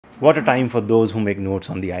What a time for those who make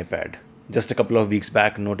notes on the iPad. Just a couple of weeks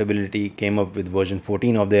back, Notability came up with version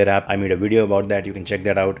 14 of their app. I made a video about that, you can check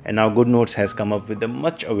that out. And now GoodNotes has come up with the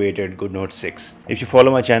much awaited GoodNotes 6. If you follow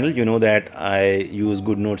my channel, you know that I use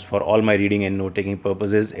GoodNotes for all my reading and note-taking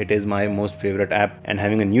purposes. It is my most favorite app, and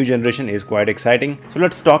having a new generation is quite exciting. So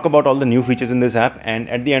let's talk about all the new features in this app, and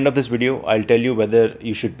at the end of this video, I'll tell you whether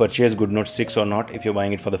you should purchase GoodNotes 6 or not if you're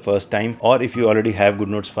buying it for the first time, or if you already have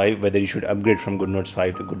GoodNotes 5, whether you should upgrade from GoodNotes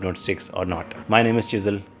 5 to GoodNotes 6 or not. My name is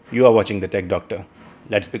Chisel. You are watching The Tech Doctor.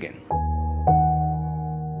 Let's begin.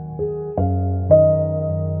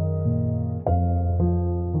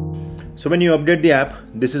 So when you update the app,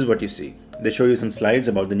 this is what you see. They show you some slides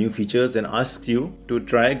about the new features and asks you to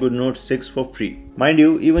try GoodNotes 6 for free. Mind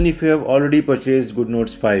you, even if you have already purchased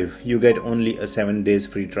GoodNotes 5, you get only a 7 days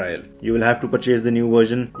free trial. You will have to purchase the new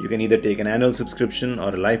version. You can either take an annual subscription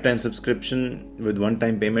or a lifetime subscription with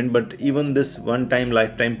one-time payment, but even this one-time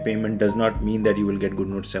lifetime payment does not mean that you will get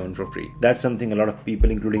GoodNotes 7 for free. That's something a lot of people,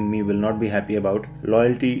 including me, will not be happy about.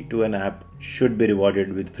 Loyalty to an app should be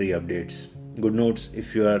rewarded with free updates. GoodNotes,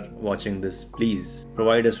 if you are watching this, please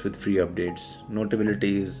provide us with free updates.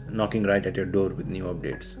 Notability is knocking right at your door with new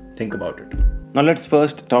updates. Think about it. Now let's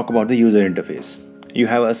first talk about the user interface. You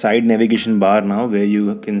have a side navigation bar now where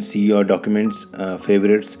you can see your documents,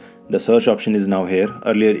 favorites. The search option is now here.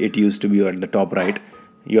 Earlier it used to be at the top right.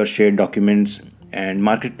 Your shared documents and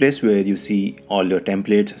marketplace where you see all your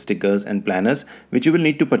templates, stickers and planners which you will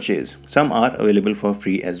need to purchase. Some are available for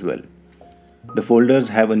free as well. The folders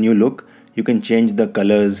have a new look. You can change the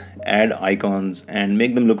colors, add icons and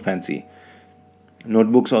make them look fancy.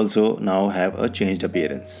 Notebooks also now have a changed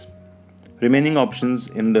appearance. Remaining options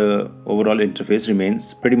in the overall interface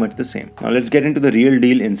remains pretty much the same. Now let's get into the real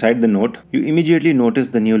deal inside the note. You immediately notice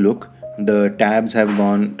the new look. The tabs have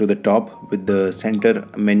gone to the top with the center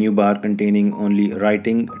menu bar containing only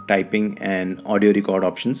writing, typing and audio record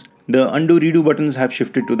options. The undo redo buttons have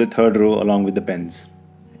shifted to the third row along with the pens.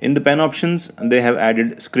 In the pen options, they have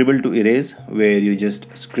added scribble to erase, where you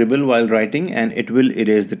just scribble while writing and it will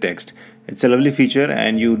erase the text. It's a lovely feature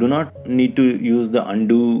and you do not need to use the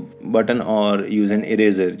undo button or use an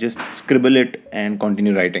eraser. Just scribble it and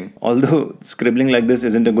continue writing. Although scribbling like this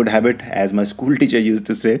isn't a good habit, as my school teacher used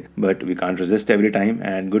to say, but we can't resist every time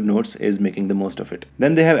and GoodNotes is making the most of it.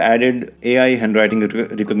 Then they have added AI handwriting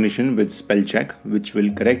recognition with spell check, which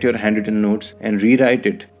will correct your handwritten notes and rewrite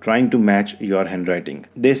it, trying to match your handwriting.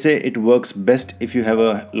 They say it works best if you have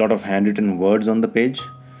a lot of handwritten words on the page.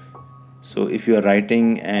 So if you are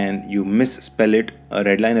writing and you misspell it, a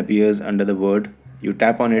red line appears under the word. You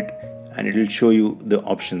tap on it and it will show you the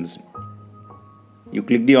options. You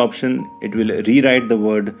click the option, it will rewrite the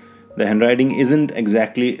word. The handwriting isn't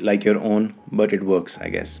exactly like your own, but it works, I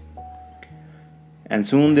guess. And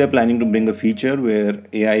soon they are planning to bring a feature where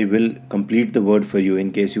AI will complete the word for you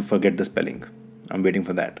in case you forget the spelling. I'm waiting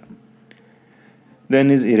for that.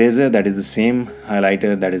 Then is eraser, that is the same.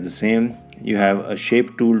 Highlighter, that is the same. You have a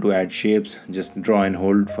shape tool to add shapes. Just draw and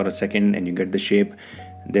hold for a second and you get the shape.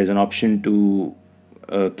 There's an option to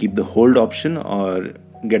keep the hold option or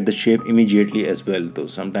get the shape immediately as well. Though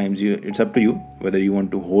sometimes it's up to you whether you want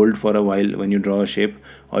to hold for a while when you draw a shape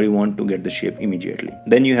or you want to get the shape immediately.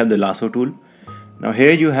 Then you have the lasso tool. Now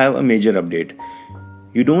here you have a major update.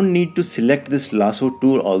 You don't need to select this lasso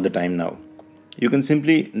tool all the time now. You can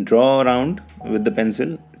simply draw around with the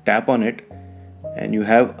pencil, tap on it, and you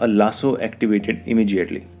have a lasso activated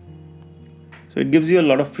immediately. So it gives you a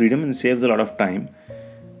lot of freedom and saves a lot of time.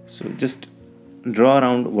 So just draw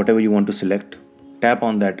around whatever you want to select, tap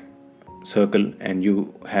on that circle and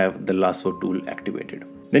you have the lasso tool activated.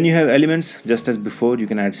 Then you have elements just as before. You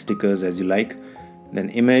can add stickers as you like. Then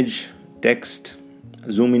image, text,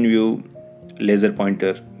 zoom in view, laser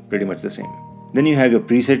pointer, pretty much the same. Then you have your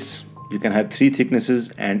presets. You can have 3 thicknesses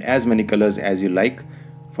and as many colors as you like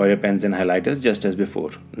for your pens and highlighters, just as before.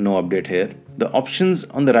 No update here. The options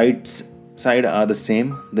on the right side are the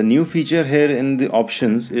same. The new feature here in the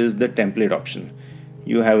options is the template option.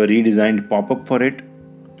 You have a redesigned pop-up for it.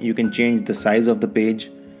 You can change the size of the page.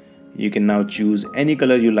 You can now choose any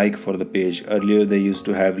color you like for the page. Earlier they used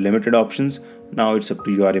to have limited options. Now it's up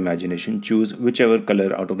to your imagination. Choose whichever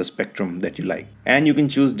color out of the spectrum that you like. And you can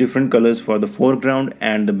choose different colors for the foreground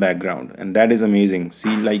and the background. And that is amazing.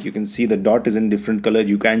 See, like you can see the dot is in different color.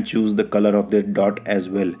 You can choose the color of the dot as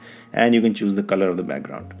well. And you can choose the color of the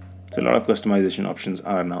background. So a lot of customization options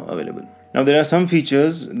are now available. Now there are some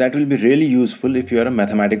features that will be really useful if you are a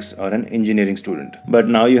mathematics or an engineering student. But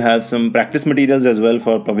now you have some practice materials as well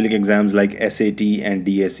for public exams like SAT and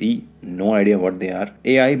DSE. No idea what they are.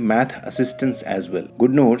 AI math assistants as well.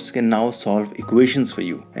 GoodNotes can now solve equations for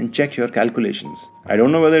you and check your calculations. I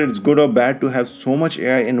don't know whether it's good or bad to have so much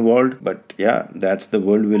AI involved, but yeah, that's the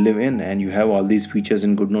world we live in, and you have all these features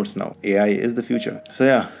in GoodNotes now. AI is the future. So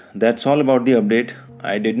yeah, that's all about the update.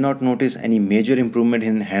 I did not notice any major improvement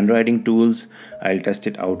in handwriting tools. I'll test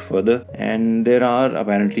it out further. And there are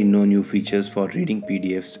apparently no new features for reading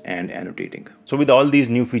PDFs and annotating. So with all these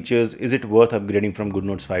new features, is it worth upgrading from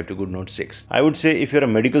GoodNotes 5 to GoodNotes 6? I would say if you're a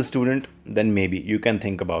medical student, then maybe you can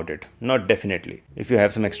think about it. Not definitely. If you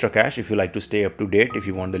have some extra cash, if you like to stay up to date, if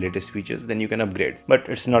you want the latest features, then you can upgrade. But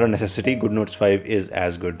it's not a necessity. GoodNotes 5 is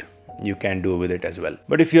as good. You can do with it as well.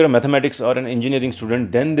 But if you're a mathematics or an engineering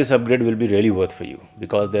student, then this upgrade will be really worth for you,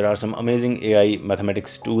 because there are some amazing AI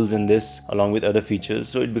mathematics tools in this along with other features.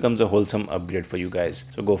 So it becomes a wholesome upgrade for you guys.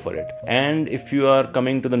 So go for it. And if you are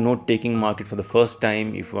coming to the note-taking market for the first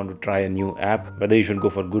time, if you want to try a new app, whether you should go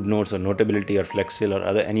for GoodNotes or Notability or Flexil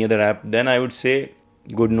or any other app, then I would say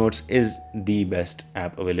GoodNotes is the best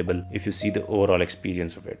app available if you see the overall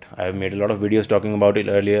experience of it. I have made a lot of videos talking about it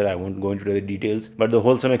earlier. I won't go into the details, but the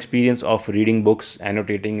wholesome experience of reading books,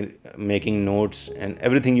 annotating, making notes, and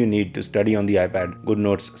everything you need to study on the iPad,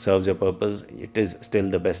 GoodNotes serves your purpose. It is still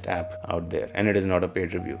the best app out there, and it is not a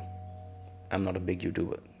paid review. I'm not a big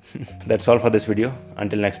YouTuber. That's all for this video.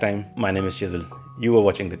 Until next time, my name is Chisel. You are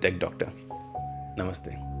watching The Tech Doctor.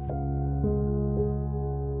 Namaste.